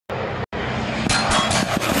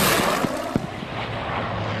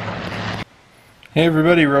Hey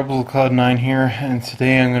everybody, Rebel Cloud 9 here, and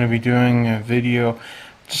today I'm going to be doing a video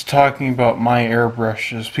just talking about my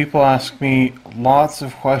airbrushes. People ask me lots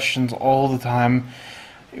of questions all the time.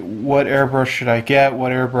 What airbrush should I get?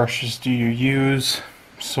 What airbrushes do you use?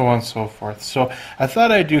 So on and so forth. So I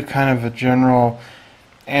thought I'd do kind of a general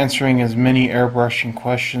answering as many airbrushing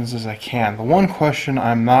questions as I can. The one question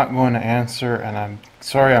I'm not going to answer, and I'm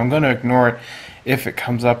sorry, I'm going to ignore it if it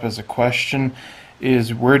comes up as a question,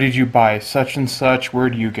 is where did you buy such and such? Where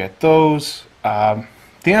do you get those? The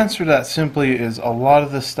answer to that simply is a lot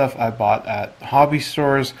of the stuff I bought at hobby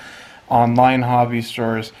stores, online hobby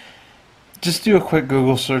stores. Just do a quick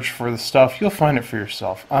Google search for the stuff. You'll find it for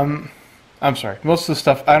yourself. I'm sorry. Most of the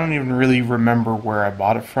stuff I don't even really remember where I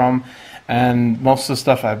bought it from, and most of the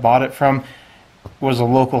stuff I bought it from was a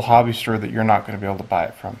local hobby store that you're not going to be able to buy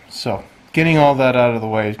it from. So, getting all that out of the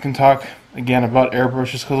way, you can talk again about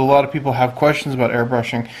airbrushes because a lot of people have questions about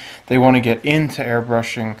airbrushing. They want to get into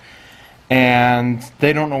airbrushing and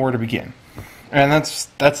they don't know where to begin. And that's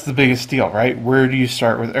the biggest deal, right? Where do you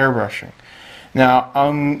start with airbrushing? Now,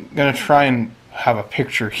 I'm going to try and have a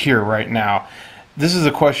picture here right now. This is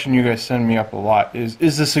a question you guys send me up a lot, is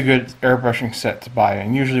this a good airbrushing set to buy?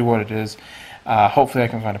 And usually what it is, hopefully I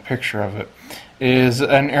can find a picture of it, is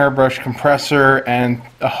an airbrush compressor and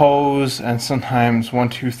a hose and sometimes 1,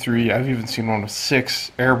 2, 3, I've even seen one with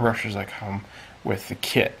 6 airbrushes that come with the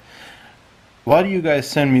kit. A lot of you guys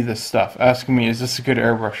send me this stuff asking me, is this a good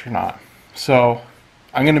airbrush or not? So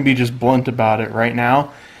I'm going to be just blunt about it right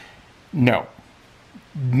now. No.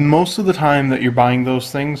 Most of the time that you're buying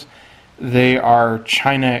those things, they are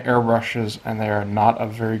China airbrushes and they are not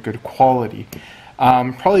of very good quality.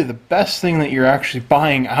 Probably the best thing that you're actually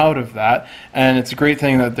buying out of that, and it's a great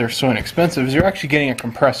thing that they're so inexpensive, is you're actually getting a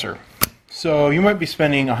compressor. So you might be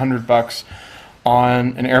spending $100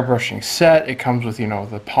 on an airbrushing set. It comes with,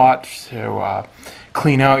 the pot to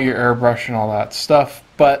clean out your airbrush and all that stuff,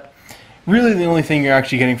 but really the only thing you're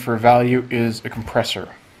actually getting for value is a compressor.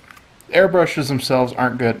 Airbrushes themselves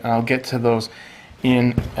aren't good, and I'll get to those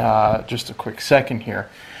in just a quick second here.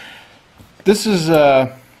 This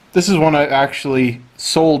is one I actually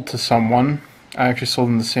sold to someone. I actually sold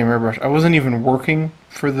them the same airbrush. I wasn't even working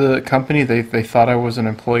for the company. They thought I was an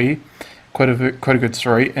employee. Quite a good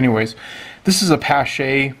story. Anyways, this is a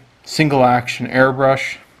Pache single action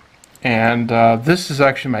airbrush, and this is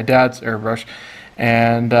actually my dad's airbrush,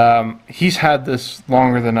 and he's had this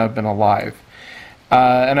longer than I've been alive.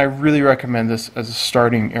 And I really recommend this as a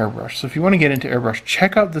starting airbrush. So if you want to get into airbrush,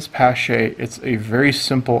 check out this Pache. It's a very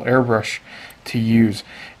simple airbrush to use.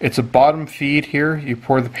 It's a bottom feed here. You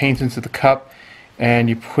pour the paint into the cup and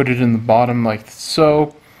you put it in the bottom like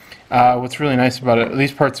so. What's really nice about it,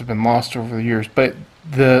 these parts have been lost over the years, but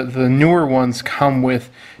the newer ones come with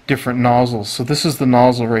different nozzles. So this is the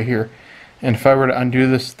nozzle right here, and if I were to undo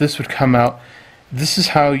this, this would come out. This is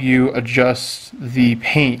how you adjust the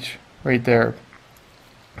paint right there.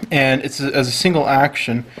 And it's as a single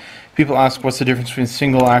action. People ask what's the difference between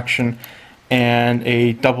single action and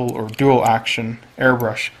a double or dual action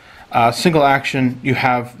airbrush. Single action, you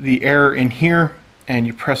have the air in here and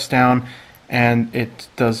you press down and it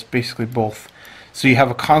does basically both. So you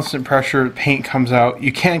have a constant pressure, paint comes out.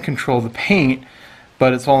 You can control the paint,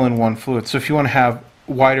 but it's all in one fluid. So if you want to have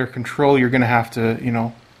wider control, you're going to have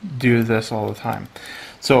to, do this all the time.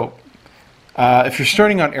 So if you're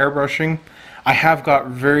starting on airbrushing, I have got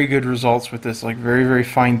very good results with this, like very, very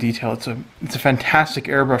fine detail. It's a fantastic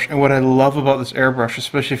airbrush, and what I love about this airbrush,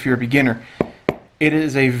 especially if you're a beginner, it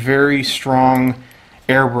is a very strong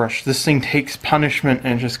airbrush. This thing takes punishment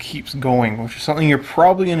and just keeps going, which is something you're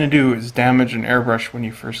probably going to do, is damage an airbrush when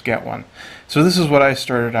you first get one. So this is what I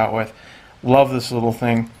started out with. Love this little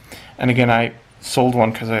thing, and again, I sold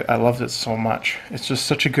one because I loved it so much. It's just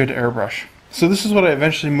such a good airbrush. So this is what I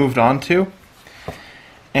eventually moved on to.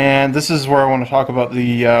 And this is where I want to talk about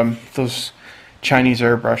the those Chinese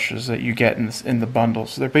airbrushes that you get in the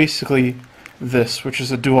bundles. They're basically this, which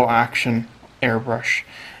is a dual action airbrush.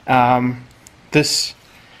 This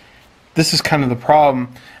is kind of the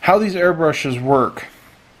problem. How these airbrushes work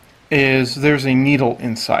is there's a needle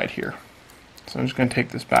inside here. So I'm just going to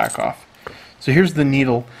take this back off. So here's the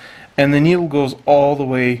needle, and the needle goes all the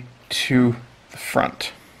way to the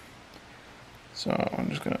front. So I'm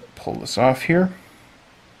just going to pull this off here.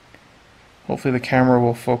 Hopefully the camera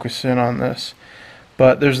will focus in on this.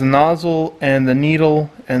 But there's the nozzle and the needle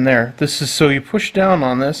and there. This is so you push down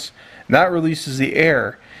on this, and that releases the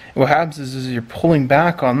air. And what happens is you're pulling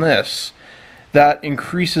back on this, that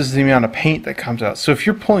increases the amount of paint that comes out. So if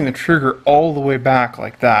you're pulling the trigger all the way back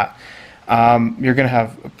like that, you're going to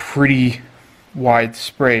have a pretty wide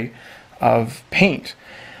spray of paint.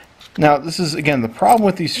 Now, this is, again, the problem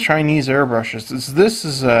with these Chinese airbrushes is this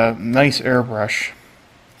is a nice airbrush.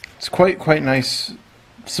 It's quite nice,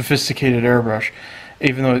 sophisticated airbrush,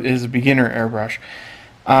 even though it is a beginner airbrush.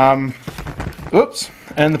 Oops.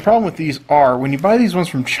 And the problem with these are, when you buy these ones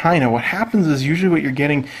from China, what happens is usually what you're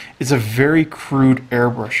getting is a very crude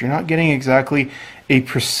airbrush. You're not getting exactly a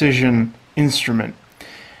precision instrument.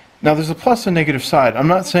 Now, there's a plus and negative side. I'm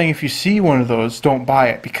not saying if you see one of those, don't buy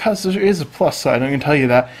it, because there is a plus side. I'm going to tell you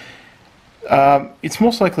that. It's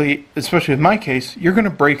most likely, especially in my case, you're going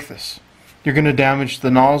to break this. You're going to damage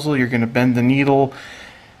the nozzle, you're going to bend the needle.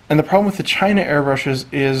 And the problem with the China airbrushes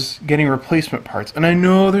is getting replacement parts. And I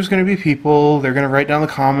know there's going to be people, they're going to write down the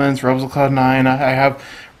comments, Rebels of Cloud 9, I have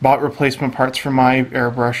bought replacement parts for my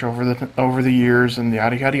airbrush over the years and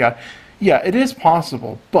yada yada yada. Yeah, it is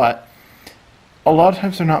possible, but a lot of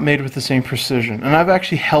times they're not made with the same precision. And I've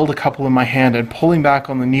actually held a couple in my hand, and pulling back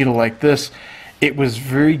on the needle like this, it was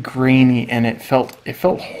very grainy and it felt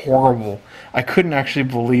horrible. I couldn't actually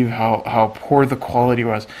believe how poor the quality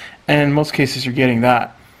was. And in most cases you're getting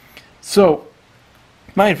that. So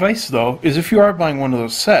my advice though is, if you are buying one of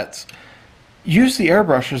those sets, use the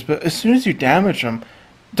airbrushes, but as soon as you damage them,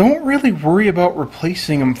 don't really worry about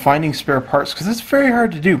replacing them, finding spare parts, because it's very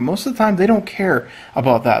hard to do. Most of the time they don't care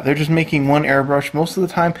about that. They're just making one airbrush. Most of the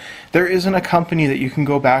time there isn't a company that you can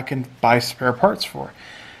go back and buy spare parts for.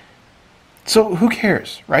 So who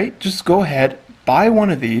cares, right? Just go ahead, buy one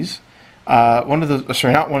of these, one of those,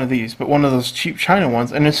 sorry, not one of these, but one of those cheap China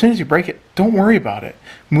ones, and as soon as you break it, don't worry about it.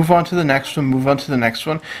 Move on to the next one, move on to the next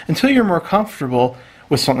one, until you're more comfortable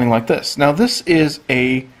with something like this. Now this is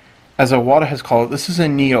a, as Iwata has called it, this is a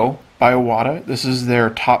Neo by Iwata. This is their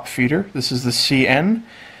top feeder. This is the CN.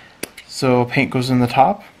 So paint goes in the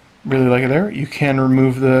top. Really like it there. You can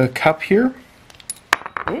remove the cup here.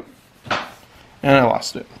 And I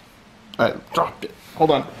lost it. I dropped it.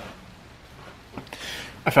 Hold on.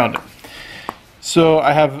 I found it. So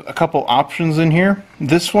I have a couple options in here.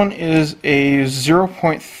 This one is a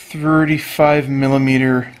 0.35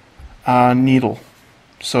 millimeter needle.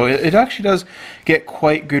 So it actually does get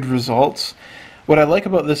quite good results. What I like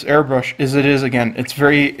about this airbrush is it is, again, it's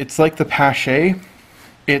like the Pache.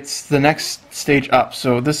 It's the next stage up.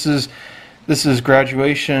 So this is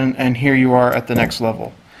graduation, and here you are at the next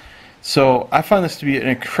level. So I find this to be an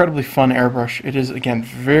incredibly fun airbrush. It is, again,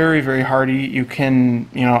 very hardy. You can,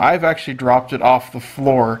 I've actually dropped it off the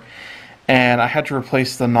floor, and I had to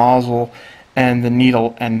replace the nozzle and the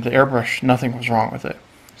needle, and the airbrush, nothing was wrong with it.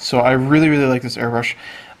 So I really like this airbrush.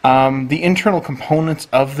 The internal components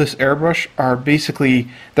of this airbrush are basically,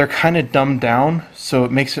 they're kind of dumbed down, so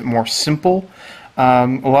it makes it more simple. A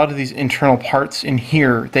lot of these internal parts in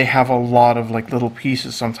here, they have a lot of like little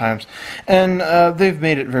pieces sometimes, and they've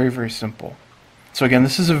made it very simple. So again,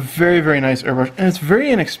 this is a very nice airbrush, and it's very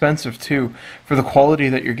inexpensive too for the quality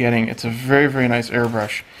that you're getting. It's a very nice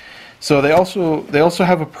airbrush. So they also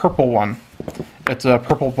have a purple one. It's a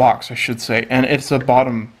purple box, I should say, and it's a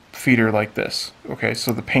bottom feeder like this. Okay,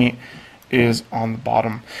 so the paint is on the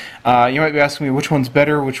bottom. You might be asking me, which one's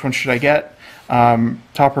better? Which one should I get?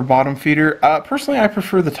 Top or bottom feeder? Personally, I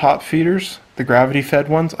prefer the top feeders, the gravity fed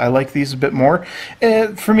ones. I like these a bit more.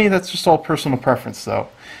 For me, that's just all personal preference though.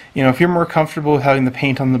 If you're more comfortable with having the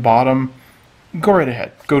paint on the bottom, go right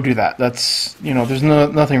ahead. Go do that. That's, there's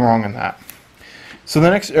nothing wrong in that. So the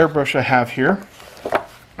next airbrush I have here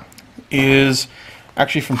is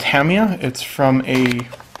actually from Tamiya. It's from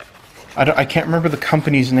I can't remember the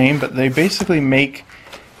company's name, but they basically make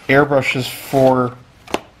airbrushes for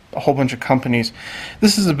a whole bunch of companies.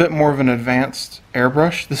 This is a bit more of an advanced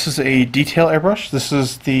airbrush. This is a detail airbrush. This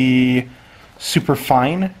is the super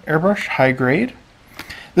fine airbrush, high grade.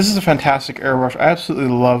 This is a fantastic airbrush. I absolutely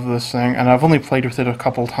love this thing, and I've only played with it a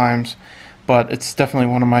couple times, but it's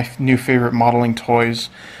definitely one of my new favorite modeling toys.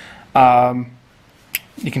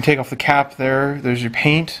 You can take off the cap there. There's your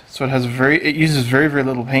paint. So it uses very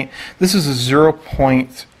little paint. This is a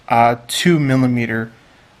 0.2 millimeter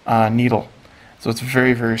needle. So it's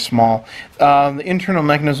very small. The internal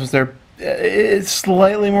mechanisms there, it's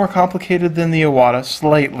slightly more complicated than the Iwata,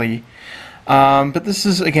 slightly. But this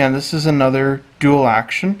is another dual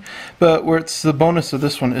action. But where it's the bonus of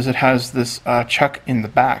this one is it has this chuck in the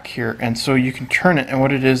back here, and so you can turn it, and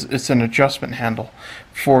what it is, it's an adjustment handle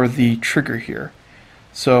for the trigger here.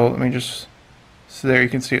 So let me just, so there you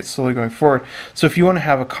can see it slowly going forward. So if you want to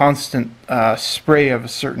have a constant spray of a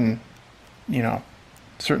certain,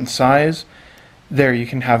 certain size, there you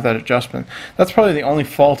can have that adjustment. That's probably the only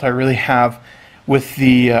fault I really have with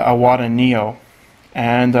the Iwata Neo.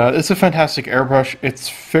 And it's a fantastic airbrush. It's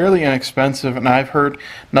fairly inexpensive, and I've heard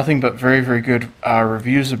nothing but very good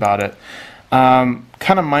reviews about it.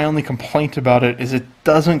 Kind of my only complaint about it is it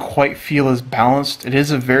doesn't quite feel as balanced. It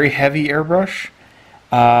is a very heavy airbrush.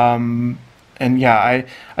 And yeah,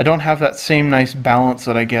 I don't have that same nice balance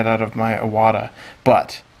that I get out of my Iwata,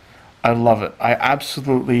 but I love it. I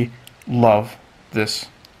absolutely love this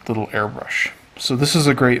little airbrush. So this is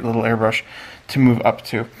a great little airbrush to move up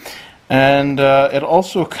to. And it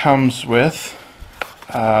also comes with,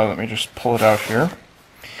 let me just pull it out here.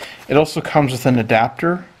 It also comes with an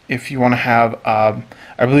adapter if you want to have, I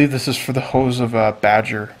believe this is for the hose of a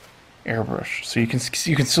Badger airbrush. So you can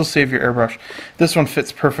still save your airbrush. This one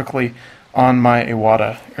fits perfectly on my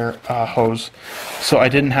Iwata hose, so I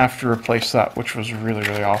didn't have to replace that, which was really,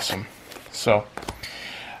 really awesome. So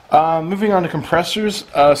moving on to compressors.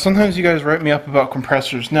 Sometimes you guys write me up about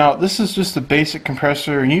compressors. Now this is just a basic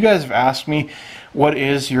compressor, and you guys have asked me what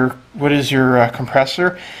is your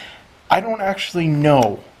compressor. I don't actually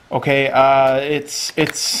know. Okay,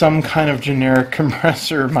 it's some kind of generic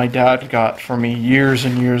compressor my dad got for me years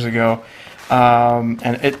and years ago, and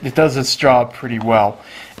it does its job pretty well.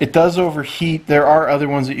 It does overheat. There are other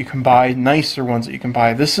ones that you can buy, nicer ones that you can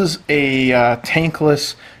buy. This is a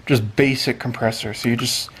tankless, just basic compressor. So you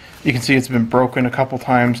can see it's been broken a couple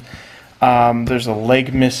times. There's a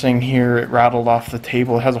leg missing here. It rattled off the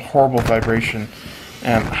table. It has a horrible vibration,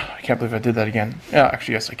 and I can't believe I did that again. Yeah,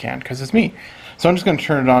 actually, yes, I can, because it's me. So I'm just going to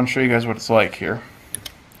turn it on and show you guys what it's like here.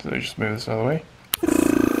 So I just move this out of the way.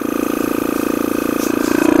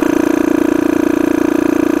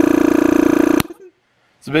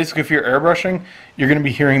 So basically, if you're airbrushing, you're going to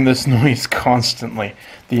be hearing this noise constantly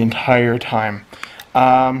the entire time.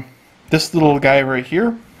 This little guy right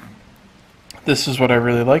here, this is what I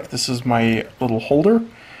really like. This is my little holder.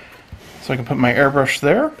 So I can put my airbrush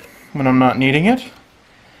there when I'm not needing it.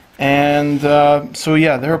 And so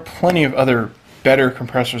yeah, there are plenty of other better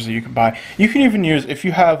compressors that you can buy. You can even use, if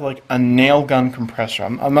you have like a nail gun compressor,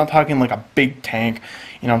 I'm not talking like a big tank,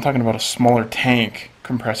 you know, I'm talking about a smaller tank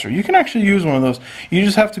compressor. You can actually use one of those. You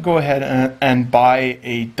just have to go ahead and buy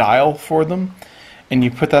a dial for them, and you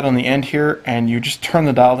put that on the end here, and you just turn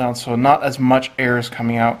the dial down so not as much air is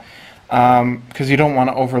coming out, because you don't want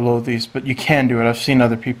to overload these, but you can do it. I've seen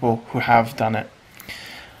other people who have done it.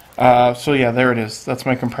 So yeah, there it is. That's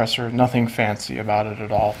my compressor. Nothing fancy about it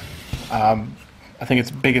at all. I think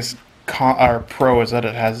its biggest pro is that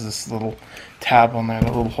it has this little tab on there,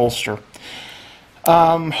 that little holster.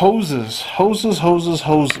 Hoses.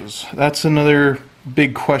 That's another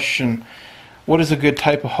big question. What is a good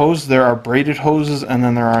type of hose? There are braided hoses, and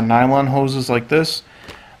then there are nylon hoses like this.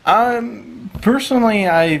 Personally,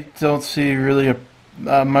 I don't see really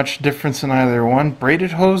much difference in either one.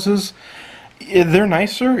 Braided hoses, they're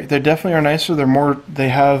nicer. They definitely are nicer. They're more. They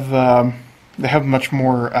have much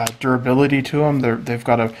more durability to them. They've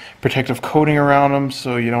got a protective coating around them,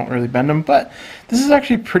 so you don't really bend them. But this is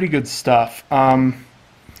actually pretty good stuff.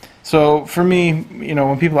 So for me, you know,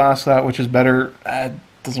 when people ask that, which is better, it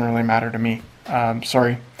doesn't really matter to me.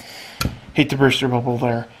 Sorry, hate to burst your bubble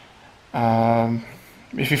there.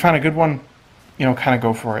 If you find a good one, you know, kind of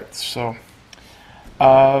go for it. So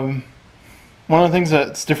one of the things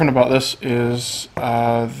that's different about this is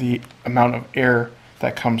the amount of air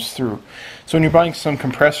that comes through. So when you're buying some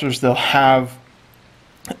compressors, they'll have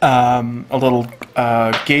a little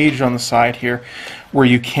gauge on the side here where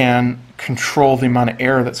you can control the amount of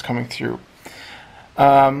air that's coming through.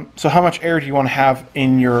 So how much air do you want to have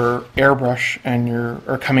in your airbrush and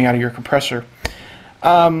or coming out of your compressor?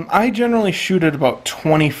 I generally shoot at about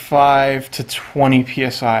 25 to 20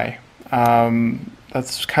 psi.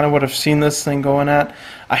 That's kind of what I've seen this thing going at.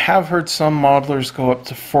 I have heard some modelers go up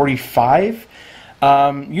to 45.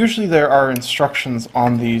 Usually there are instructions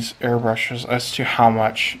on these airbrushes as to how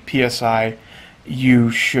much psi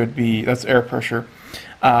you should be, that's air pressure,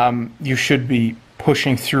 you should be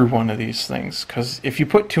pushing through one of these things, because if you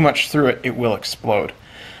put too much through it, it will explode.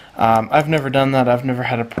 I've never done that. I've never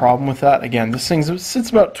had a problem with that. Again, this thing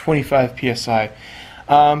sits about 25 psi.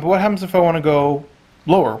 But what happens if I want to go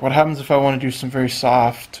lower? What happens if I want to do some very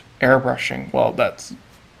soft airbrushing? Well, that's a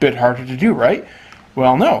bit harder to do, right?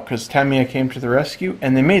 Well, no, because Tamiya came to the rescue,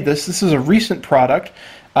 and they made this. This is a recent product.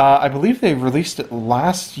 I believe they released it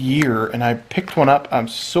last year, and I picked one up. I'm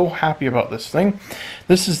so happy about this thing.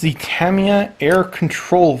 This is the Tamiya Air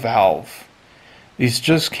Control Valve. These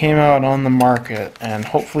just came out on the market, and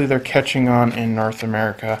hopefully they're catching on in North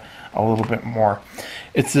America a little bit more.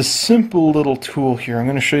 It's this simple little tool here. I'm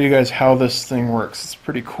going to show you guys how this thing works. It's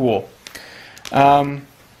pretty cool. A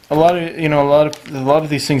lot of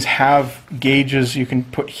these things have gauges you can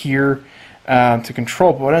put here to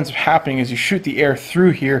control, but what ends up happening is you shoot the air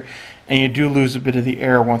through here, and you do lose a bit of the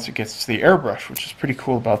air once it gets to the airbrush. Which is pretty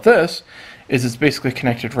cool about this is it's basically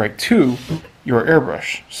connected right to your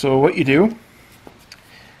airbrush. So what you do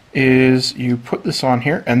is you put this on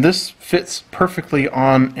here, and this fits perfectly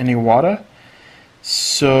on an Iwata.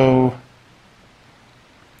 So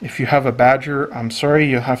if you have a Badger, I'm sorry,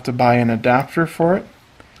 you'll have to buy an adapter for it.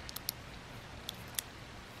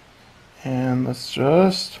 And let's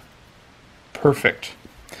just, perfect.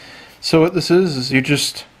 So what this is you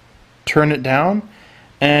just turn it down,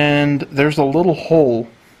 and there's a little hole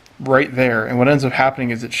right there, and what ends up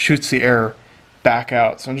happening is it shoots the air back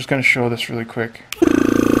out. So I'm just going to show this really quick.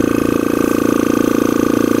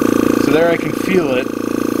 So there I can feel it.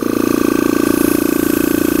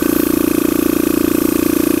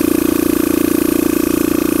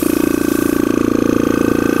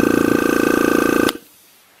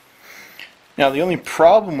 Now the only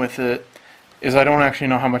problem with it is I don't actually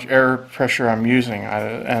know how much air pressure I'm using,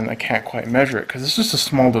 and I can't quite measure it because it's just a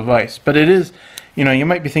small device. But it is, you know, you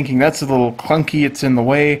might be thinking that's a little clunky, it's in the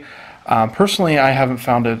way. Personally, I haven't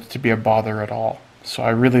found it to be a bother at all. So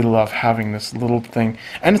I really love having this little thing,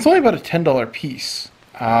 and it's only about a $10 piece.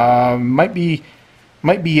 Might be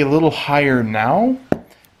a little higher now,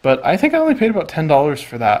 but I think I only paid about $10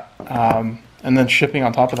 for that, and then shipping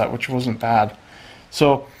on top of that, which wasn't bad.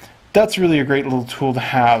 So that's really a great little tool to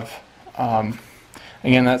have.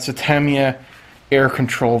 Again, that's a Tamiya air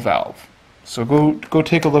control valve. So go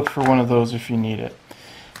take a look for one of those if you need it.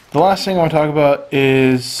 The last thing I want to talk about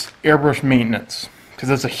is airbrush maintenance, because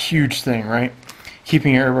that's a huge thing, right?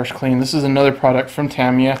 Keeping your airbrush clean. This is another product from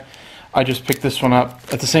Tamiya. I just picked this one up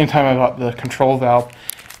at the same time I bought the control valve,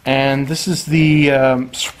 and this is the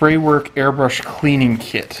Spraywork airbrush cleaning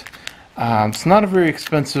kit. It's not a very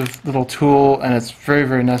expensive little tool, and it's very,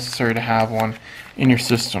 very necessary to have one in your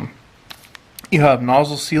system. You have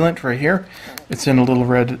nozzle sealant right here. It's in a little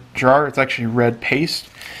red jar. It's actually red paste,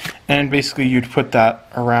 and basically you'd put that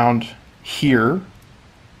around here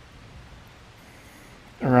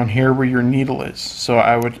where your needle is. So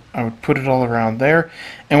I would put it all around there,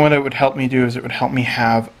 and what it would help me do is it would help me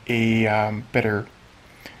have a better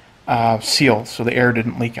seal, so the air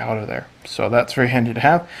didn't leak out of there. So that's very handy to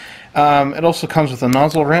have. It also comes with a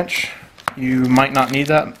nozzle wrench. You might not need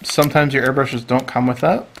that. Sometimes your airbrushes don't come with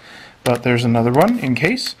that, but there's another one in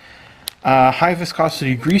case. High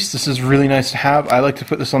viscosity grease. This is really nice to have. I like to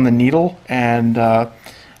put this on the needle, and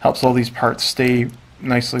helps all these parts stay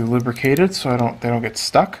nicely lubricated so they don't get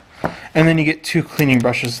stuck. And then you get 2 cleaning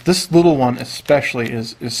brushes. This little one especially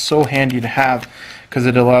is so handy to have because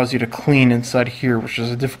it allows you to clean inside here, which is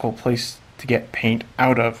a difficult place to get paint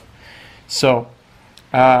out of. So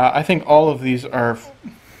I think all of these are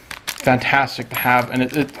fantastic to have, and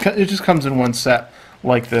it just comes in one set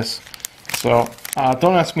like this. So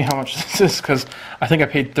don't ask me how much this is, because I think I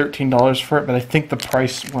paid $13 for it, but I think the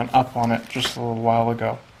price went up on it just a little while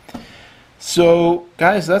ago. So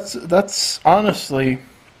guys, that's honestly,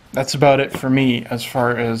 that's about it for me as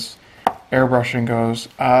far as airbrushing goes.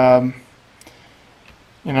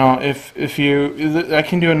 You know, I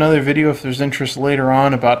can do another video if there's interest later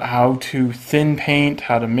on about how to thin paint,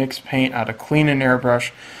 how to mix paint, how to clean an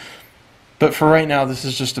airbrush. But for right now, this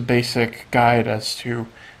is just a basic guide as to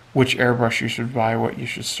which airbrush you should buy, what you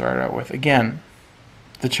should start out with. Again,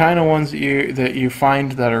 the China ones that you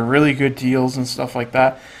find that are really good deals and stuff like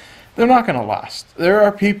that, they're not going to last. There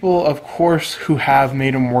are people, of course, who have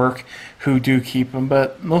made them work, who do keep them,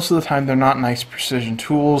 but most of the time they're not nice precision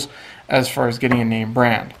tools as far as getting a name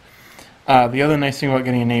brand. The other nice thing about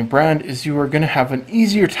getting a name brand is you are going to have an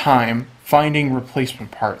easier time finding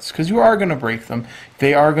replacement parts, because you are going to break them,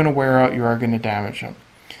 they are going to wear out, you are going to damage them.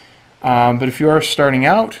 But if you are starting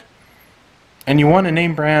out and you want a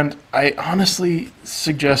name brand, I honestly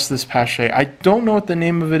suggest this Pache. I don't know what the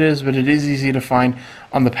name of it is, but it is easy to find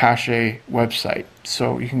on the Pache website,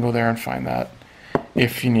 so you can go there and find that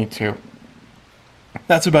if you need to.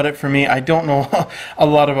 That's about it for me. I don't know a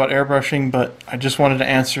lot about airbrushing, but I just wanted to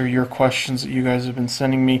answer your questions that you guys have been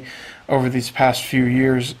sending me over these past few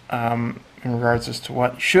years in regards as to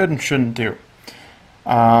what you should and shouldn't do.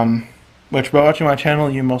 Which, by watching my channel,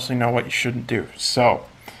 you mostly know what you shouldn't do. So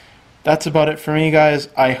that's about it for me, guys.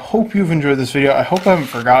 I hope you've enjoyed this video. I hope I haven't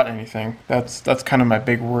forgotten anything. That's kind of my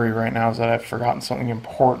big worry right now, is that I've forgotten something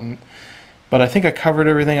important. But I think I covered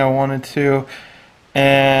everything I wanted to,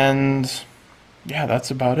 and yeah, that's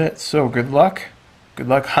about it. So good luck. Good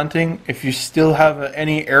luck hunting. If you still have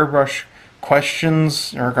any airbrush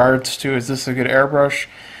questions in regards to, is this a good airbrush,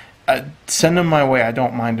 send them my way. I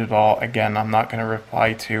don't mind at all. Again, I'm not going to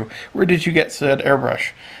reply to, where did you get said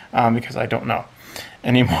airbrush, because I don't know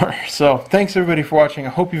anymore. So thanks everybody for watching. I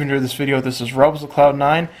hope you've enjoyed this video. This is Rubs the Cloud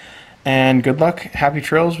 9, and good luck. Happy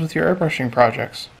trails with your airbrushing projects.